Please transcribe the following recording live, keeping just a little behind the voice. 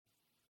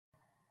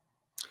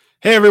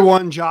Hey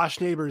everyone, Josh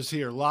Neighbors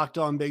here, Locked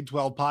On Big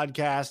 12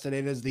 podcast, and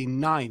it is the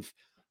 9th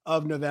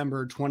of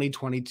November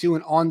 2022.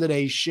 And on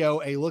today's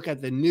show, a look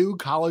at the new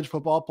college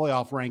football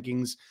playoff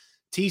rankings.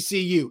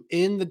 TCU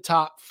in the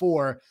top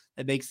four.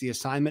 That makes the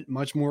assignment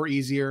much more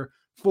easier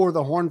for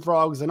the Horned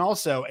Frogs. And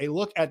also a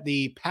look at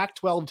the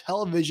Pac-12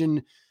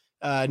 television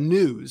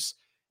news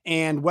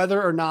and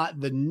whether or not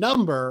the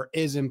number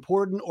is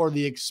important or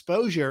the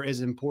exposure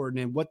is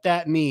important and what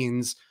that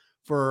means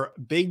for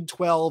Big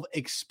 12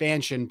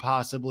 expansion,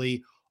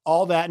 possibly.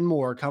 All that and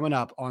more coming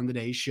up on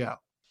today's show.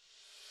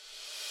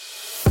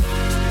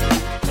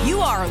 You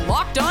are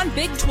Locked On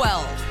Big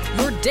 12,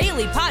 your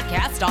daily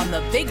podcast on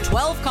the Big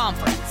 12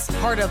 Conference,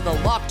 part of the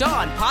Locked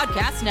On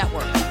Podcast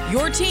Network,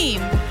 your team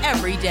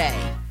every day.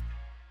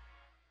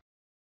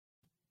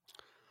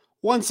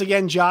 Once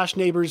again, Josh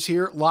Neighbors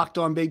here, Locked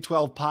On Big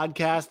 12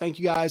 podcast. Thank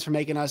you guys for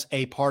making us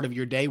a part of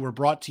your day. We're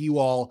brought to you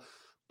all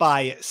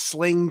by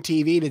Sling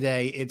TV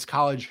today. It's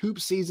college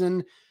hoop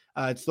season.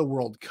 It's the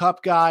World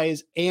Cup,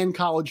 guys, and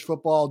college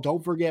football.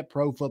 Don't forget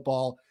pro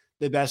football,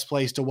 the best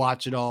place to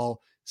watch it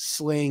all,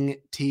 Sling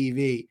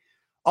TV.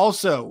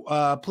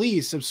 Also,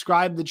 please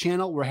subscribe to the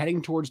channel. We're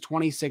heading towards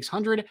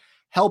 2,600.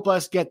 Help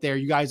us get there.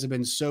 You guys have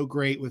been so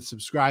great with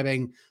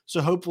subscribing. So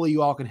hopefully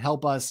you all can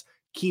help us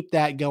keep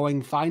that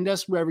going. Find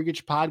us wherever you get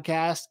your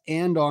podcast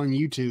and on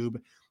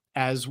YouTube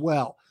as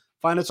well.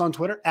 Find us on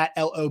Twitter at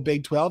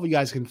LOBig12. You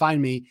guys can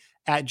find me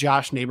at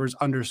Josh Neighbors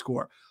 _.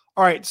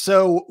 All right,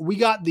 so we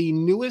got the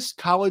newest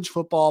college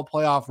football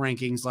playoff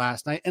rankings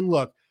last night. And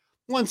look,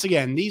 once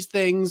again, these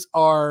things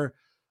are,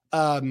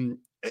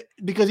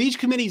 because each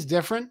committee is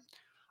different,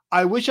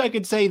 I wish I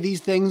could say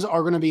these things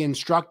are going to be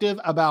instructive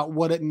about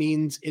what it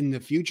means in the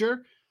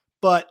future,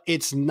 but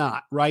it's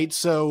not, right?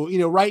 So,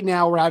 right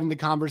now we're having the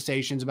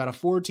conversations about a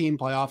 4-team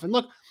playoff. And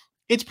look,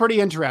 it's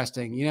pretty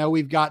interesting.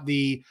 We've got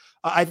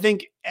I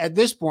think at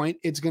this point,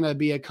 it's going to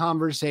be a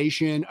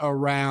conversation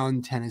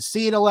around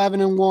Tennessee at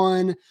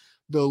 11-1,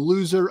 the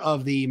loser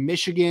of the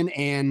Michigan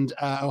and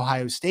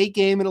Ohio State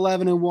game at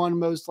 11-1,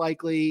 most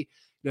likely.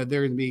 There are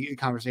going to be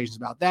conversations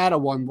about that. A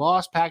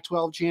one-loss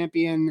Pac-12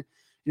 champion,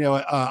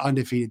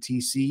 undefeated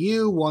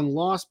TCU,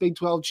 one-loss Big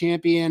 12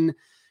 champion.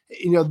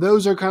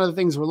 Those are kind of the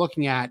things we're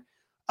looking at.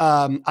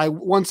 I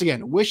once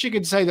again wish you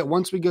could say that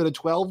once we go to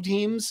 12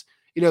 teams,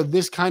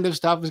 this kind of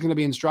stuff is going to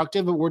be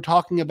instructive, but we're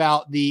talking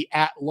about the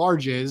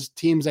at-larges,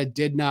 teams that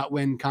did not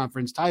win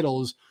conference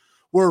titles.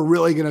 We're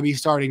really going to be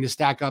starting to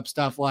stack up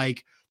stuff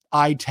like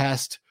eye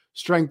test,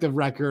 strength of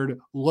record,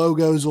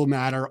 logos will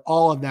matter,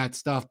 all of that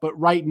stuff. But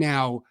right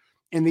now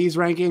in these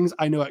rankings,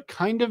 I know it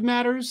kind of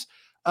matters,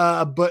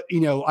 but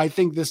I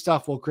think this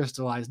stuff will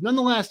crystallize.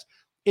 Nonetheless,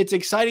 it's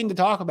exciting to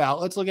talk about.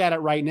 Let's look at it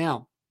right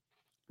now.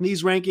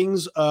 These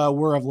rankings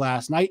were of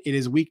last night. It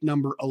is week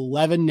number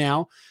 11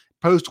 now,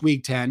 post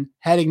week 10,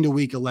 heading to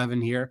week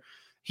 11 here.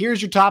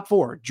 Here's your top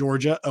four: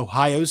 Georgia,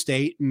 Ohio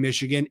State,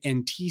 Michigan,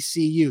 and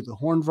TCU. The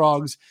Horned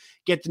Frogs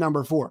get to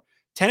number 4.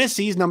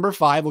 Tennessee's number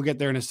 5. We'll get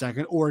there in a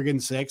second.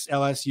 Oregon 6,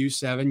 LSU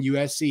 7,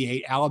 USC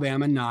 8,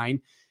 Alabama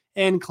 9,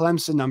 and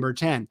Clemson number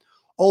 10.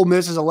 Ole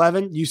Miss is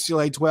 11,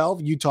 UCLA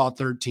 12, Utah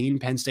 13,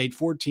 Penn State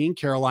 14,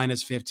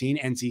 Carolina's 15,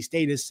 NC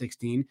State is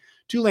 16,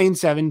 Tulane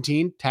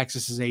 17,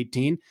 Texas is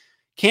 18,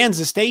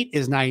 Kansas State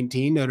is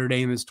 19, Notre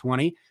Dame is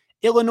 20,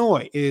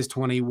 Illinois is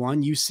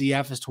 21,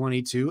 UCF is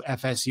 22,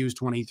 FSU is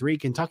 23,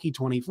 Kentucky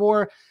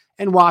 24,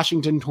 and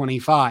Washington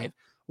 25.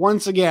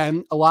 Once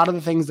again, a lot of the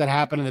things that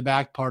happen in the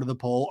back part of the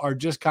poll are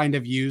just kind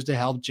of used to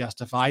help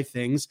justify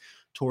things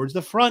towards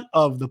the front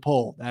of the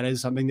poll. That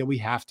is something that we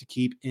have to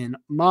keep in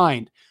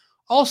mind.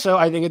 Also,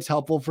 I think it's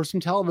helpful for some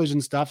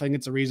television stuff. I think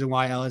it's a reason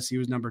why LSU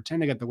is number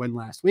 10. They got the win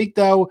last week,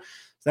 though.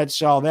 That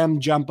saw them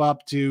jump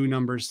up to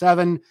number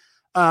 7.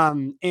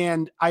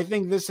 And I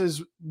think this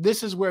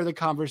is where the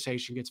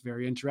conversation gets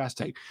very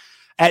interesting.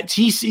 At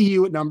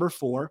TCU at number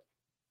 4,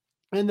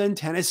 and then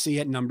Tennessee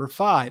at number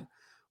 5.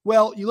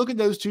 Well, you look at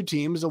those two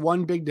teams, the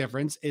one big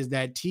difference is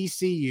that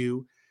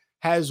TCU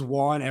has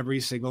won every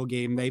single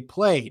game they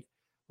played.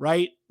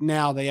 Right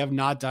now, they have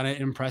not done it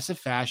in impressive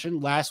fashion.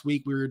 Last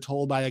week, we were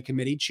told by the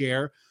committee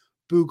chair,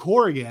 Boo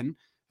Corrigan,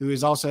 who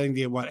is also I think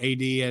the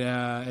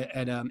AD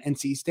at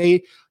NC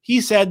State,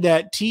 he said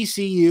that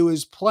TCU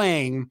is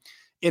playing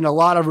in a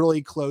lot of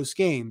really close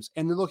games,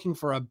 and they're looking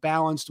for a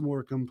balanced,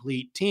 more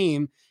complete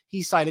team.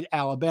 He cited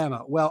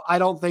Alabama. Well, I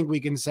don't think we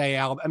can say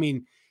Alabama. I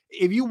mean,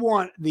 if you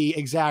want the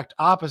exact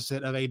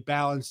opposite of a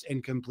balanced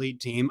and complete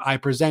team, I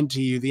present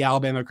to you the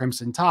Alabama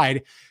Crimson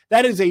Tide.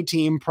 That is a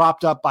team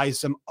propped up by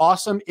some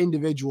awesome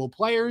individual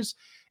players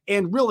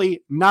and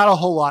really not a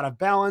whole lot of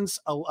balance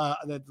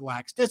that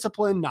lacks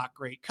discipline, not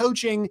great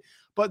coaching,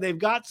 but they've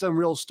got some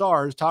real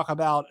stars. Talk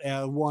about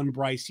one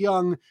Bryce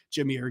Young,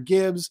 Jahmyr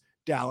Gibbs,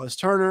 Dallas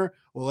Turner,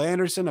 Will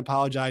Anderson.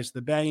 Apologize for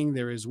the banging.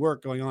 There is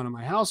work going on in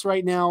my house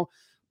right now.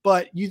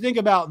 But you think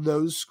about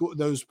those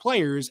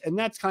players, and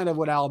that's kind of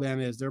what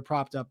Alabama is. They're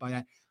propped up by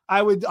that.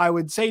 I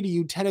would say to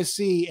you,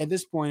 Tennessee at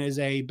this point is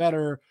a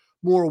better,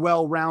 more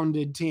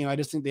well-rounded team. I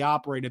just think they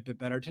operate a bit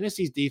better.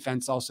 Tennessee's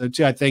defense also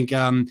too. I think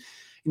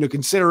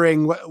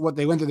considering what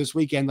they went through this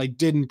weekend, like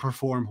didn't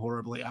perform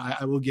horribly.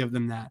 I will give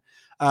them that.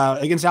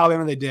 Against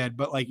Alabama, they did,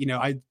 but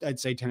I'd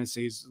say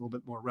Tennessee is a little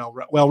bit more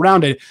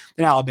well-rounded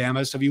than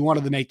Alabama. So if you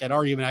wanted to make that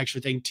argument, I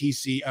actually think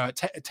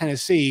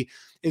Tennessee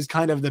is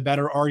kind of the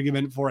better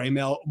argument for a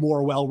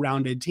more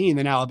well-rounded team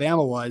than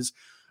Alabama was,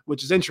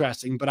 which is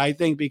interesting. But I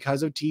think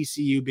because of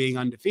TCU being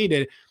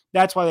undefeated,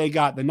 that's why they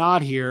got the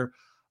nod here.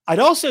 I'd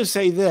also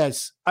say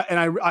this,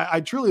 and I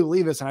truly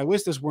believe this, and I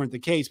wish this weren't the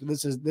case, but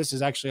this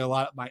is actually a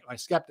lot of my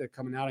skeptic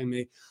coming out of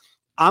me.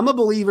 I'm a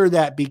believer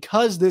that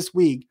because this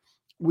week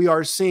we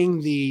are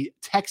seeing the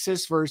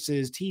Texas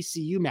versus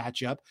TCU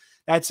matchup,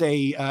 that's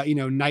a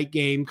night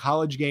game,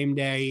 college game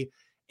day,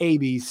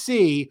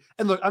 ABC.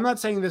 And look, I'm not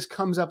saying this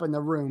comes up in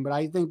the room, but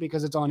I think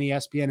because it's on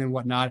ESPN and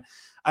whatnot,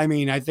 I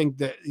mean, I think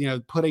that,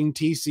 putting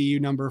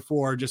TCU number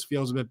 4 just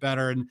feels a bit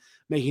better and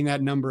making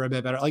that number a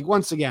bit better. Like,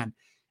 once again,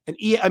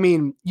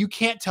 you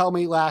can't tell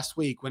me last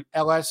week when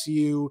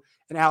LSU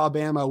and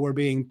Alabama were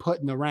being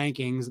put in the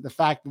rankings, the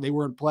fact that they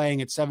weren't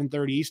playing at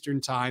 7:30 Eastern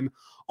time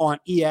on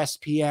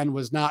ESPN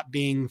was not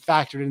being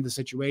factored into the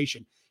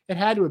situation. It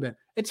had to have been.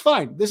 It's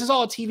fine. This is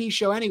all a TV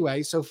show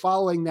anyway. So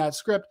following that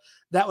script,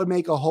 that would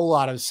make a whole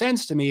lot of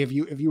sense to me if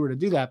you were to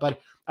do that. But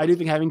I do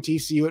think having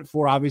TCU at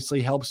 4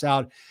 obviously helps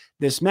out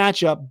this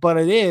matchup, but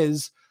it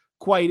is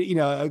quite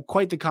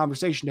the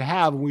conversation to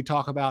have when we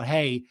talk about,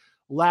 hey,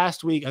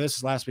 last week, this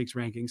is last week's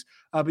rankings,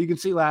 but you can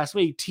see last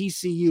week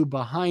TCU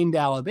behind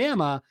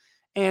Alabama.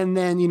 And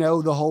then,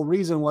 the whole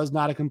reason was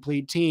not a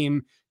complete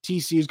team.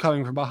 TCU is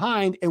coming from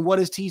behind. And what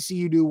does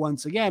TCU do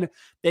once again?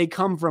 They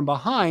come from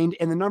behind,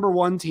 and the number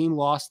 1 team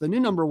lost the new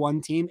number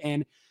 1 team,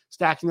 and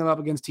stacking them up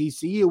against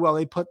TCU, well,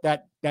 they put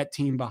that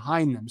team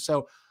behind them.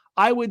 So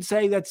I would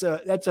say that's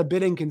a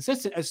bit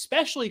inconsistent,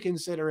 especially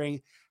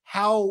considering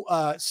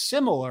how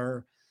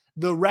similar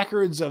the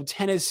records of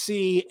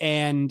Tennessee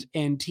and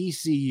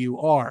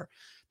TCU are.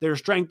 Their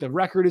strength of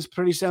record is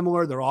pretty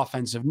similar. Their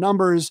offensive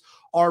numbers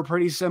are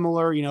pretty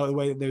similar, the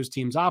way that those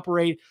teams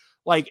operate.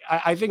 Like,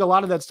 I think a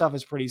lot of that stuff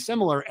is pretty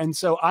similar. And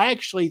so I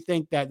actually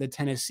think that the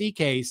Tennessee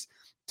case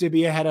to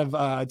be ahead of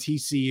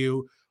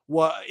TCU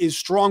is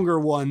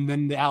stronger one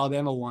than the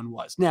Alabama one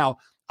was. Now,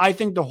 I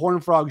think the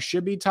Horned Frogs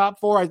should be top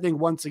 4. I think,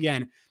 once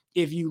again,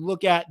 if you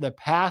look at the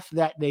path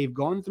that they've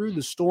gone through,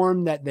 the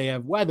storm that they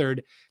have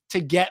weathered to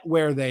get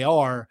where they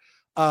are,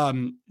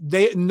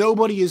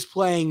 nobody is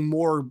playing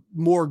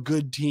more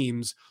good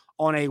teams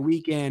on a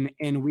week in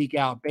and week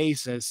out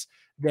basis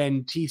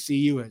than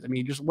TCU is. I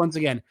mean, just once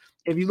again,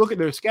 if you look at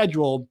their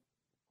schedule,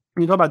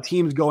 you talk about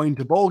teams going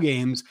to bowl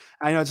games.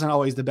 I know it's not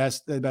always the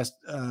best,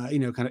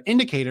 kind of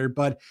indicator,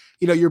 but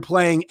you're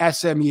playing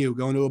SMU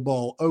going to a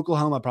bowl,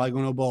 Oklahoma probably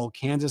going to a bowl,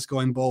 Kansas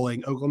going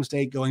bowling, Oklahoma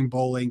State going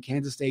bowling,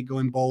 Kansas State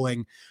going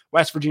bowling,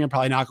 West Virginia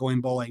probably not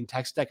going bowling,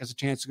 Texas Tech has a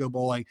chance to go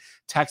bowling,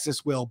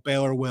 Texas will,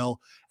 Baylor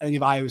will, and then you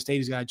have Iowa State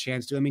who's got a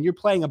chance to. I mean, you're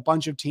playing a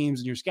bunch of teams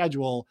in your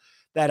schedule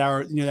that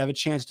are, have a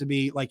chance to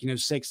be like,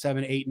 6,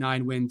 7, 8,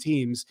 9 win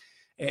teams.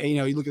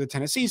 You look at the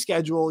Tennessee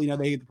schedule,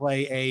 they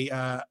play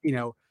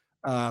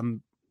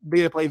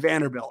they play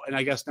Vanderbilt, and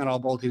I guess not all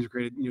bowl teams are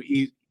created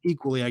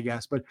equally, I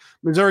guess. But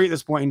Missouri at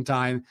this point in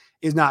time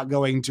is not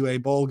going to a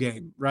bowl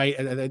game, right?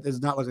 It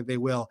does not look like they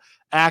will.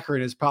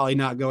 Akron is probably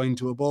not going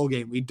to a bowl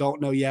game. We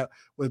don't know yet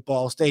with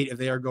Ball State if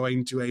they are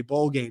going to a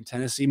bowl game.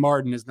 Tennessee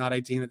Martin is not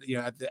a team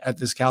at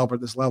this caliber,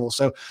 at this level.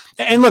 So,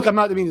 and look, I'm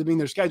not meaning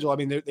their schedule. I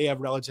mean, they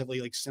have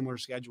relatively similar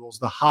schedules.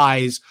 The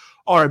highs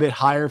are a bit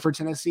higher for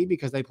Tennessee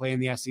because they play in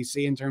the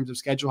SEC in terms of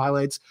schedule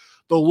highlights.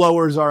 The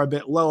lowers are a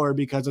bit lower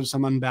because of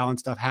some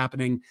unbalanced stuff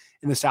happening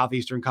in the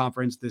Southeastern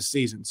Conference this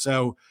season.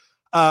 So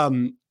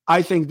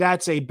I think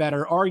that's a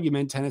better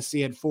argument,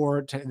 Tennessee at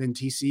 4 than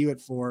TCU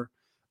at 4,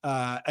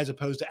 as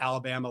opposed to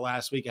Alabama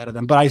last week out of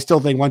them. But I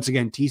still think, once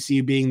again,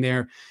 TCU being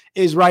there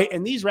is right.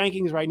 And these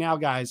rankings right now,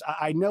 guys,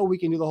 I know we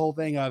can do the whole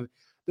thing of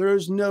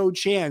there's no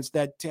chance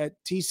that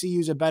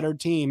TCU is a better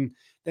team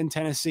than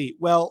Tennessee.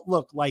 Well,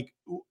 look,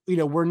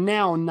 we're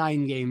now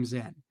 9 games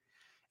in,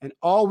 and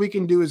all we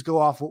can do is go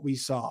off what we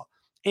saw.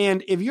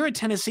 And if you're a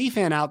Tennessee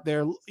fan out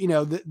there,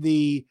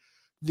 the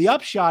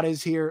upshot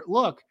is here.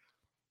 Look,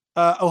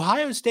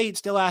 Ohio State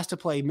still has to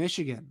play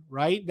Michigan,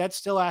 right? That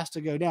still has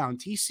to go down.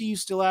 TCU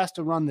still has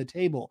to run the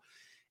table.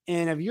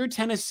 And if you're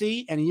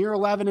Tennessee and you're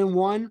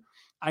 11-1,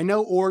 I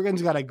know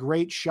Oregon's got a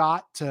great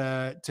shot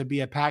to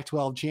be a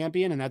Pac-12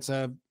 champion, and that's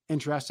a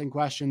interesting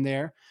question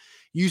there.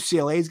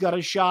 UCLA's got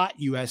a shot.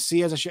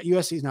 USC has a shot.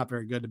 USC is not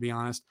very good, to be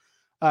honest.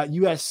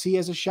 USC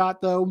has a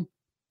shot, though.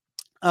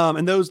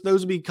 And those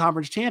would be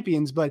conference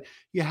champions, but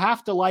you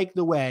have to like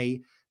the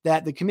way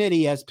that the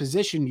committee has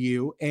positioned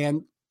you.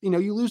 And,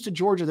 you lose to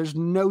Georgia. There's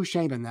no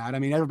shame in that. I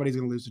mean, everybody's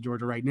going to lose to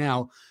Georgia right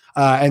now.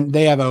 And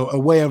they have a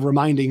way of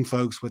reminding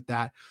folks with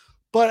that.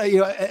 But,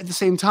 at the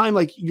same time,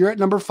 you're at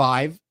number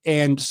 5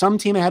 and some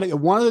team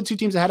one of the 2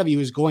 teams ahead of you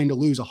is going to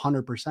lose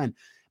 100%,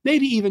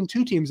 maybe even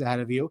 2 teams ahead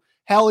of you.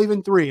 Hell,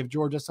 even 3. If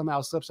Georgia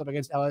somehow slips up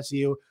against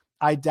LSU,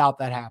 I doubt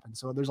that happens.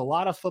 So there's a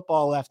lot of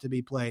football left to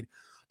be played.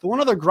 The one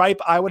other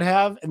gripe I would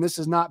have, and this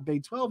is not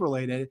Big 12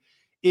 related,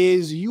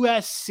 is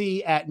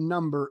USC at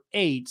number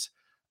 8.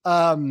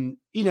 I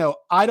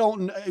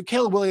don't know.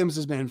 Caleb Williams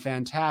has been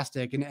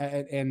fantastic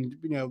and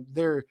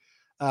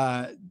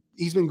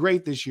he's been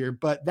great this year,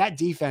 but that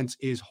defense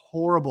is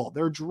horrible.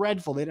 They're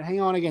dreadful. They didn't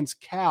hang on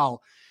against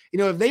Cal.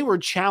 If they were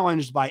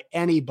challenged by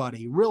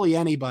anybody, really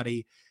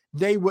anybody,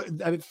 they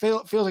would. It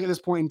feels like at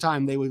this point in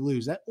time, they would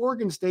lose. That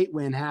Oregon State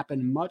win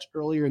happened much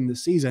earlier in the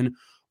season,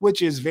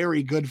 which is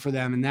very good for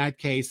them in that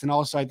case. And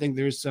also, I think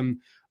there's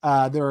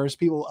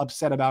people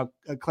upset about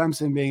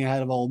Clemson being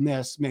ahead of Ole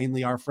Miss,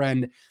 mainly our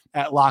friend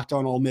at Locked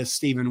On Ole Miss,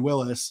 Stephen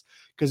Willis,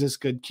 because this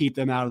could keep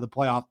them out of the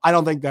playoff. I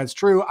don't think that's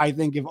true. I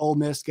think if Ole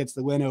Miss gets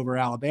the win over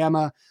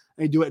Alabama,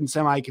 they do it in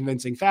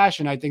semi-convincing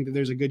fashion, I think that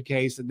there's a good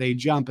case that they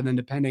jump. And then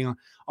depending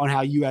on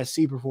how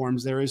USC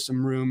performs, there is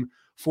some room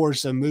for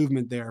some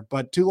movement there.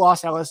 But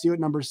 2-loss LSU at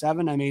number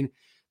 7, I mean,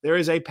 there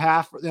is a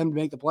path for them to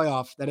make the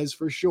playoff. That is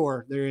for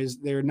sure.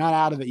 They're not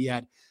out of it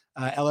yet.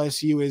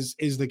 LSU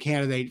is the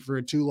candidate for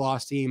a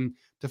 2-loss team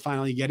to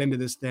finally get into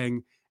this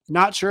thing.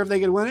 Not sure if they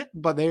could win it,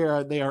 but they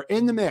are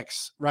in the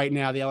mix right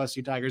now, the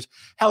LSU Tigers.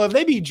 Hell, if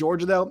they beat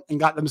Georgia, though, and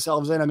got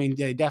themselves in, I mean,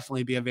 they'd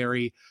definitely be a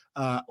very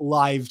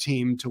live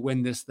team to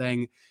win this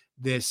thing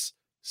this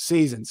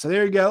season. So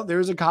there you go.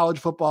 There's a college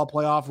football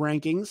playoff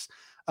rankings.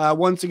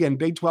 Once again,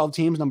 Big 12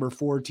 teams, number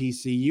 4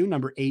 TCU,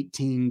 number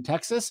 18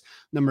 Texas,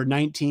 number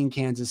 19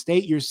 Kansas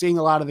State. You're seeing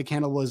a lot of the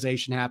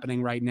cannibalization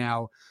happening right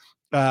now.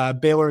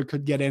 Baylor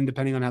could get in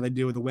depending on how they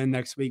do with the win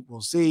next week.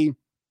 We'll see.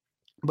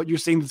 But you're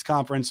seeing this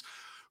conference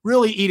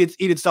really eat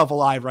itself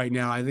alive right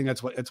now. I think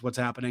that's what's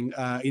happening.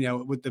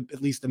 With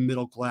at least the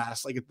middle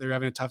class, like they're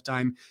having a tough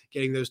time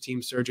getting those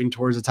teams surging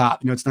towards the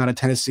top. It's not a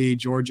Tennessee,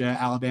 Georgia,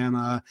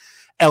 Alabama,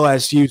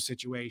 LSU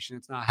situation.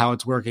 It's not how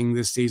it's working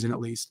this season, at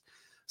least.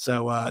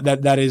 So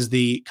that is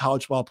the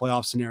college football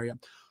playoff scenario.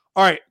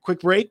 All right,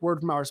 quick break,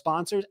 word from our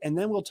sponsors, and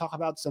then we'll talk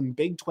about some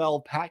Big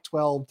 12,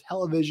 Pac-12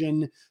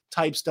 television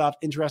type stuff.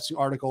 Interesting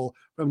article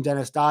from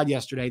Dennis Dodd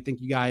yesterday I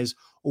think you guys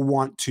will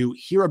want to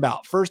hear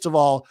about. First of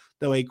all,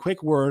 though, a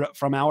quick word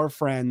from our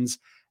friends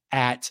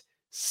at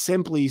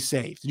Simply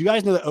Safe. Did you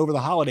guys know that over the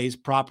holidays,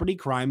 property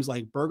crimes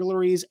like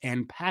burglaries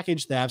and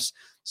package thefts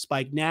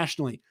spiked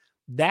nationally?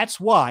 That's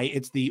why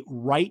it's the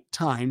right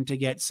time to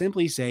get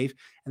Simply Safe,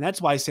 and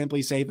that's why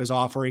Simply Safe is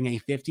offering a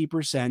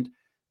 50%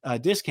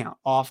 discount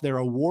off their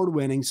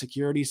award-winning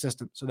security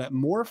system so that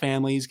more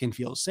families can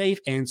feel safe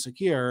and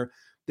secure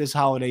this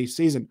holiday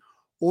season.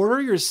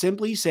 Order your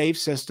Simply Safe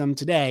system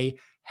today,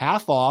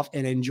 half off,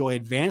 and enjoy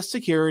advanced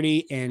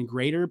security and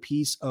greater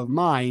peace of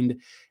mind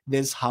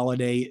this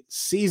holiday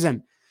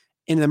season.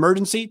 In an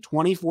emergency,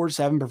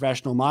 24/7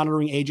 professional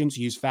monitoring agents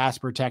use Fast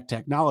Protect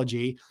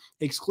technology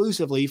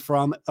exclusively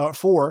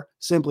for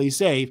Simply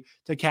Safe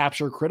to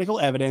capture critical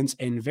evidence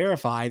and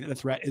verify that the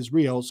threat is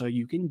real so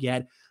you can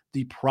get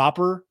the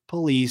proper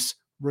police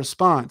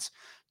response.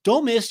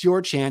 Don't miss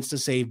your chance to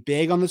save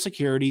big on the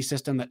security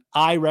system that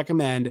I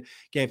recommend.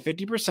 Get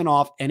 50%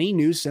 off any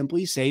new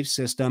Simply Safe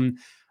system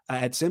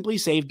at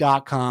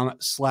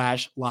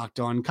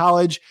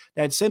simplysafe.com/lockedoncollege.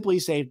 That's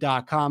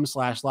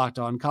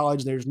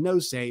simplysafe.com/lockedoncollege. There's no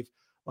safe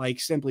like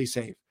Simply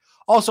Safe.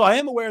 Also, I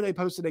am aware they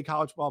posted a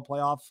college football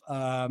playoff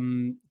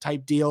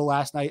type deal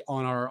last night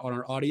on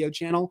our audio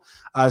channel.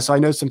 So I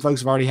know some folks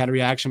have already had a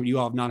reaction, but you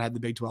all have not had the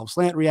Big 12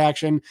 slant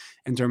reaction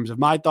in terms of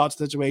my thoughts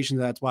situation.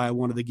 That's why I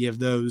wanted to give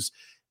those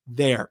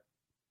there.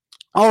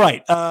 All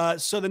right.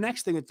 So the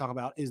next thing to talk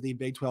about is the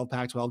Big 12,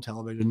 Pac-12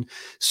 television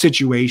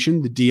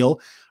situation, the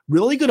deal.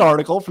 Really good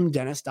article from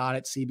Dennis Dodd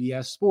at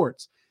CBS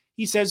Sports.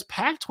 He says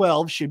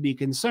Pac-12 should be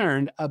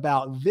concerned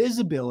about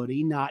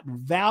visibility, not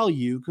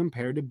value,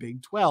 compared to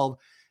Big 12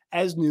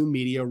 as new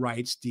media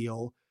rights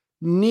deal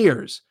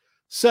nears.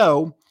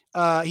 So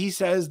he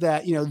says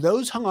that,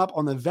 those hung up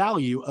on the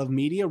value of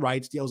media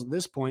rights deals at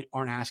this point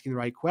aren't asking the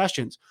right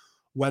questions.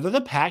 Whether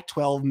the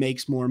Pac-12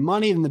 makes more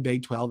money than the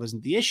Big 12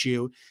 isn't the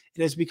issue.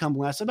 It has become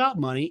less about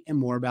money and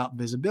more about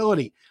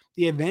visibility.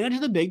 The advantage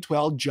of the Big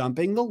 12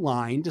 jumping the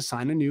line to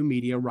sign a new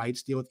media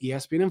rights deal with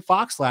ESPN and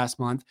Fox last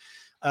month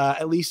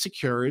at least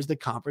secures the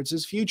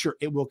conference's future.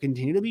 It will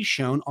continue to be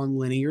shown on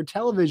linear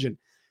television.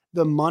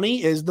 The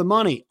money is the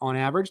money. On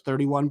average,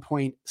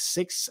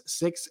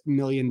 $31.66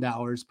 million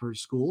per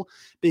school,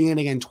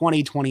 beginning in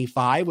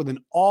 2025 with an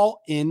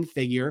all-in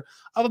figure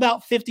of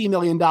about $50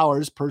 million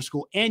per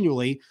school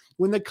annually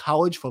when the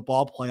college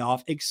football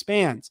playoff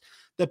expands.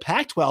 The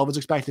Pac-12 is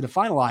expected to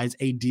finalize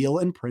a deal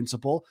in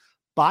principle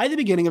by the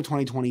beginning of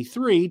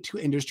 2023, two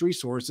industry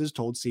sources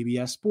told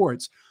CBS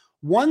Sports.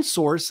 One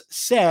source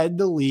said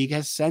the league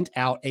has sent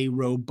out a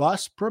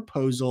robust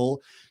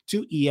proposal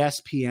to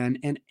ESPN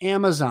and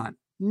Amazon.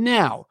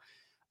 Now,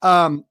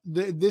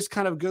 this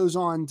kind of goes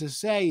on to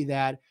say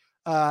that,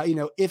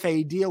 if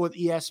a deal with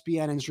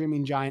ESPN and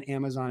streaming giant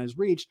Amazon is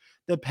reached,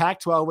 the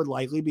Pac-12 would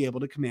likely be able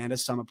to command a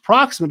sum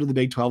approximate to the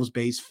Big 12's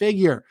base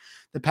figure.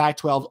 The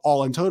Pac-12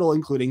 all in total,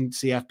 including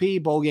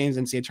CFP, bowl games,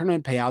 and NCAA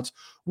tournament payouts,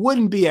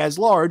 wouldn't be as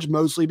large,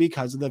 mostly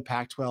because of the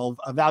Pac-12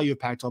 value of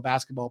Pac-12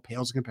 basketball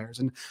pales in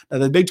comparison to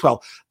the Big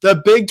 12.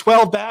 The Big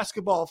 12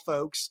 basketball,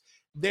 folks,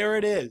 there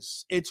it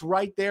is. It's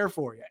right there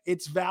for you.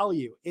 It's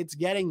value. It's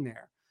getting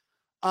there.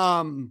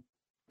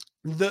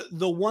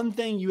 The one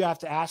thing you have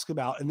to ask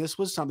about, and this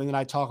was something that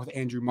I talked with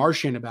Andrew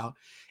Marchand about,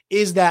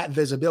 is that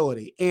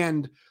visibility.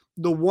 And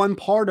the one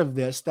part of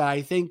this that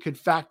I think could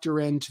factor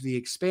into the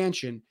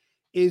expansion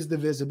is the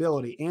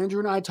visibility. Andrew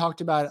and I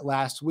talked about it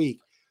last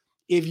week.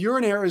 If you're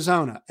in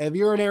Arizona, if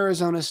you're in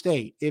Arizona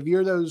State, if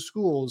you're those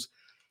schools,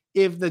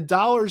 if the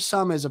dollar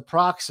sum is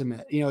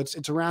approximate,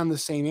 it's around the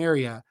same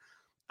area,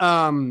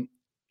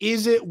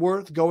 is it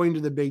worth going to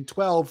the Big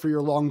 12 for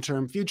your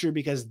long-term future?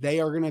 Because they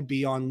are going to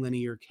be on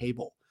linear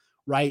cable,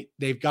 right?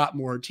 They've got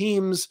more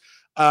teams.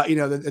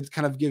 It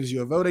kind of gives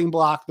you a voting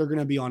block. They're going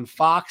to be on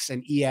Fox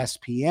and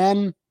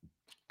ESPN.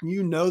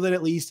 You know that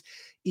at least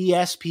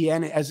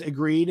ESPN has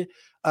agreed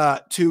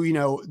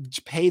to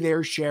pay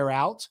their share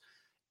out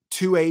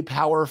to a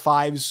Power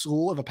 5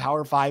 school. If a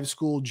Power 5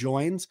 school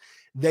joins,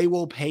 they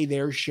will pay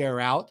their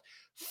share out.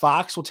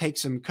 Fox will take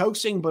some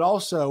coaxing, but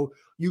also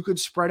you could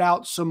spread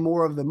out some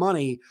more of the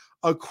money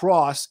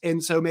across.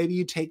 And so maybe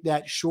you take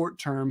that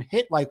short-term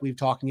hit like we've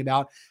talking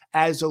about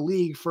as a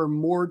league for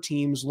more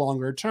teams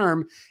longer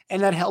term.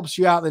 And that helps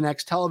you out the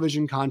next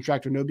television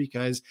contract,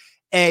 because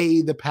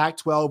A, the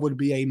Pac-12 would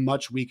be a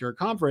much weaker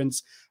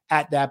conference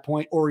at that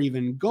point or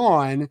even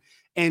gone.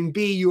 And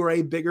B, you're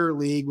a bigger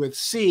league with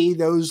C,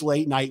 those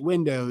late night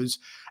windows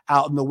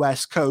out in the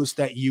West Coast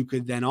that you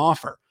could then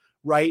offer,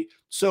 right?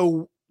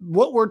 So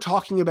what we're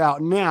talking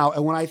about now,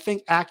 and what I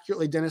think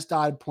accurately Dennis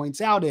Dodd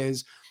points out,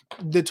 is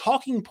the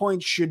talking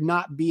points should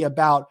not be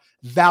about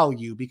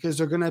value because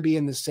they're going to be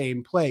in the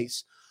same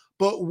place.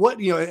 But what,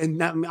 and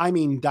that, I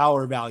mean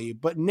dollar value,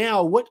 but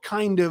now what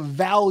kind of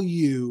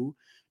value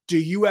do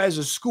you as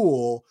a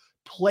school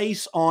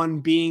place on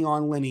being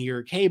on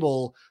linear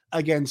cable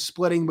against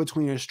splitting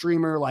between a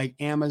streamer like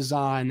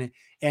Amazon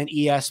and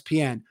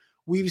ESPN?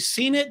 We've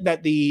seen it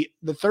that the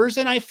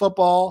Thursday Night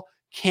Football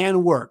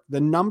can work. The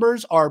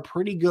numbers are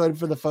pretty good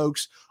for the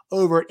folks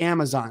over at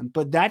Amazon,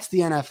 but that's the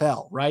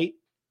NFL, right?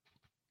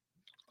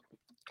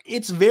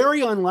 It's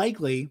very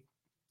unlikely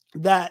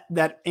that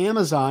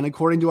Amazon,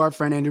 according to our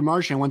friend Andrew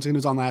Marchand, once again, who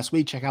was on last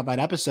week, check out that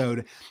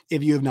episode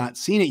if you have not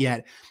seen it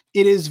yet.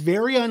 It is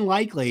very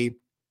unlikely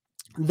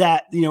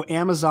that,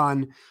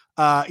 Amazon,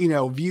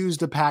 views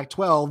the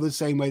Pac-12 the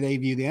same way they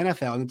view the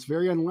NFL. And it's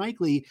very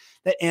unlikely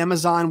that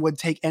Amazon would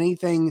take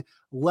anything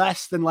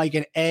less than like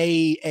an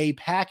A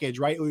package,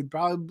 right? It would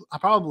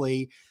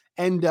probably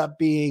end up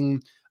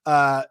being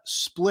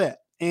split.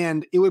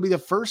 And it would be the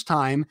first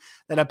time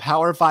that a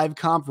Power 5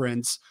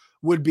 conference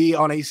would be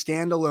on a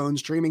standalone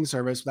streaming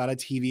service without a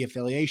TV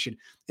affiliation.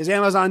 Is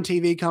Amazon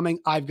TV coming?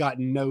 I've got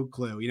no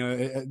clue.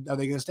 Are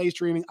they going to stay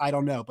streaming? I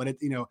don't know. But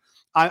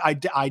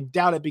I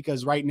doubt it,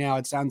 because right now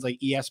it sounds like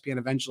ESPN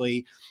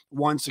eventually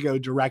wants to go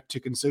direct to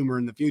consumer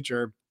in the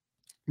future.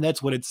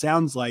 That's what it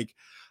sounds like.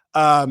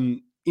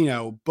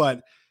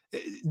 But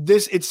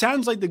it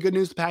sounds like the good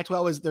news to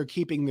Pac-12 is they're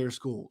keeping their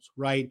schools,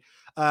 right?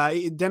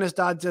 Dennis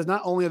Dodd says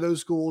not only are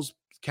those schools,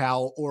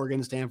 Cal,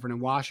 Oregon, Stanford, and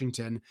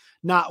Washington,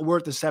 not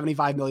worth the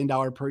 $75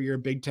 million per year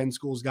Big Ten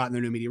schools got in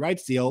their new media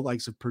rights deal,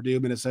 like Purdue,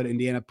 Minnesota,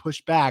 Indiana,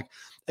 pushed back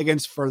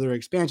against further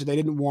expansion. They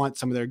didn't want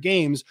some of their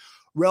games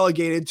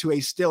relegated to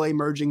a still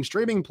emerging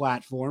streaming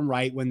platform,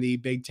 right, when the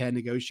Big Ten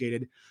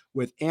negotiated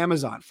with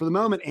Amazon. For the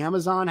moment,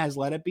 Amazon has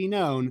let it be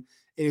known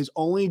it is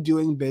only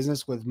doing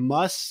business with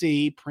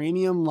must-see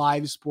premium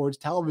live sports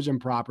television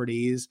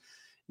properties,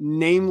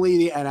 namely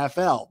the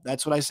NFL.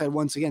 That's what I said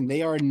once again.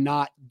 They are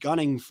not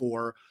gunning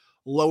for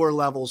lower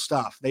level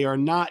stuff. They are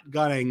not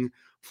gunning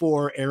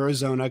for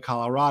Arizona,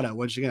 Colorado,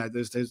 which again,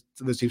 those teams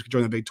could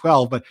join the Big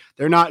 12, but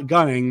they're not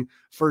gunning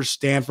for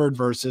Stanford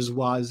versus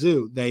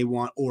Wazoo. They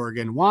want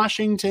Oregon,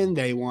 Washington.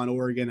 They want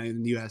Oregon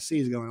and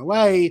USC is going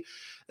away.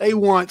 They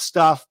want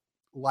stuff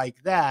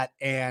like that.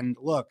 And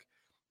look,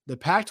 the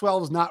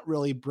Pac-12 is not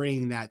really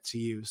bringing that to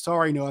you.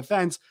 Sorry, no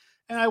offense.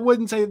 And I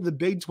wouldn't say that the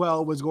Big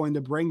 12 was going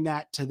to bring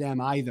that to them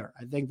either.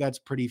 I think that's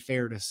pretty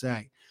fair to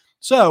say.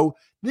 So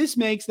this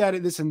makes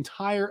this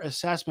entire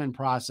assessment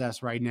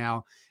process right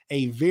now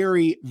a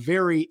very,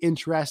 very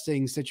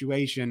interesting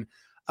situation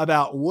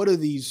about what do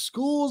these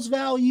schools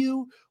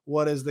value,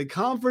 what is the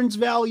conference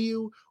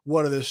value,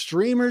 what are the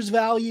streamers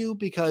value,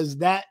 because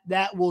that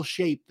will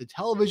shape the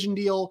television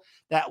deal,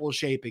 that will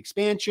shape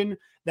expansion,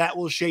 that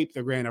will shape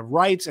the grant of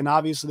rights. And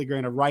obviously the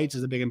grant of rights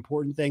is a big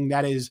important thing.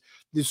 That is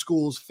the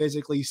schools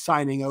physically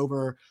signing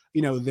over,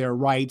 their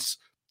rights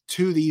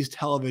to these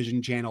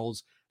television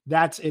channels.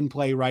 That's in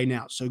play right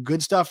now. So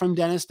good stuff from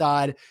Dennis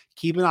Dodd.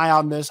 Keep an eye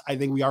on this. I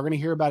think we are going to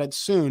hear about it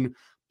soon,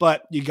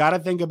 but you got to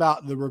think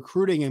about the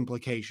recruiting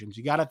implications.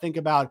 You got to think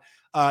about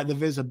the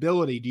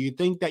visibility. Do you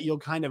think that you'll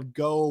kind of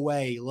go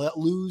away,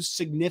 lose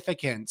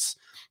significance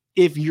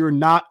if you're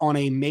not on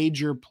a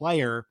major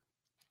player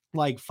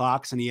like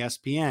Fox and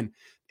ESPN?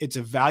 It's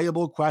a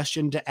valuable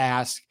question to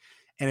ask,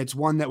 and it's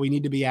one that we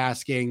need to be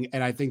asking.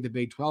 And I think the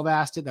Big 12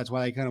 asked it. That's why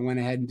they kind of went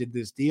ahead and did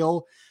this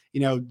deal.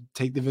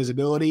 Take the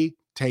visibility,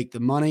 take the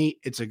money.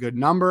 It's a good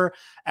number,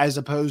 as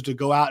opposed to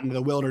go out into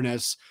the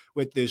wilderness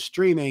with this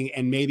streaming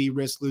and maybe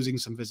risk losing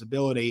some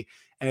visibility.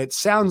 And it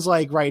sounds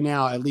like right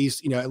now, at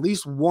least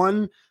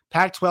one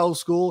Pac-12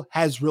 school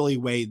has really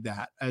weighed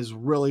that,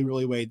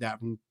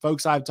 From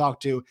folks I've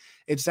talked to,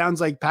 it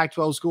sounds like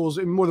Pac-12 schools,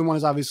 and more than one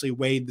has obviously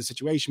weighed the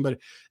situation, but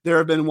there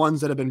have been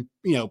ones that have been,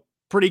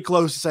 pretty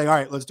close to saying, all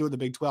right, let's do it the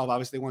Big 12.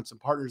 Obviously, they want some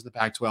partners in the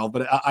Pac-12,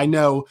 but I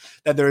know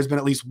that there has been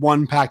at least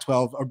one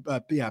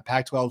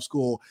Pac-12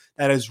 school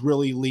that has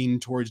really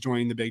leaned towards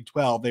joining the Big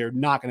 12. They're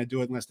not going to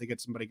do it unless they get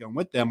somebody going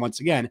with them. Once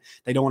again,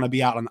 they don't want to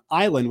be out on an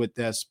island with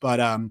this, but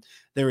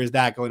there is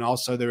that going.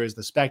 Also, there is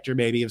the specter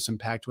maybe of some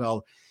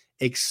Pac-12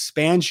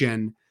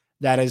 expansion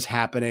that is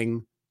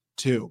happening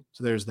too.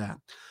 So there's that.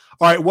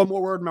 All right, one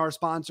more word from our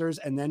sponsors,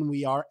 and then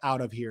we are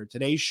out of here.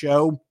 Today's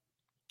show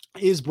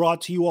is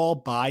brought to you all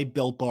by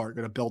Built Bar.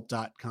 Go to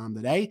Built.com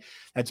today.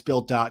 That's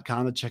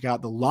Built.com to check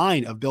out the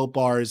line of Built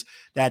Bars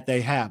that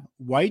they have.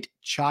 White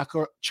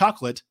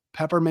chocolate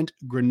peppermint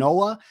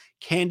granola,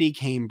 candy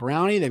cane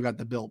brownie. They've got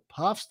the Built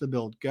Puffs, the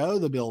Built Go,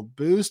 the Built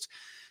Boost.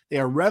 They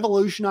are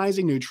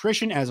revolutionizing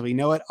nutrition as we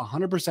know it.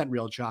 100%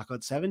 real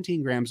chocolate,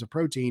 17 grams of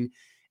protein,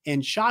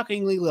 and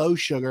shockingly low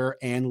sugar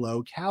and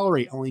low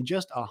calorie. Only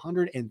just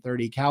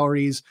 130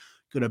 calories.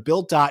 Go to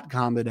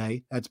Built.com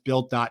today. That's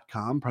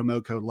Built.com.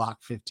 Promo code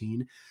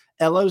LOCK15.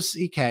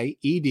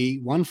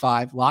 LOCKED15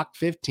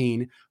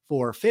 LOCK15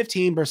 for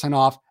 15%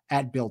 off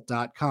at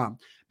Built.com.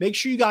 Make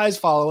sure you guys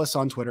follow us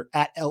on Twitter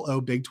at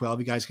LOBig12.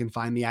 You guys can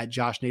find me at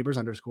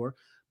JoshNeighbors_.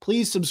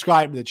 Please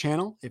subscribe to the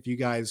channel if you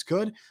guys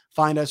could.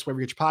 Find us wherever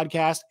you get your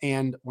podcast,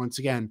 and once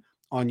again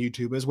on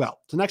YouTube as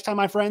well. Till next time,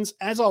 my friends,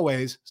 as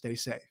always, stay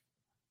safe.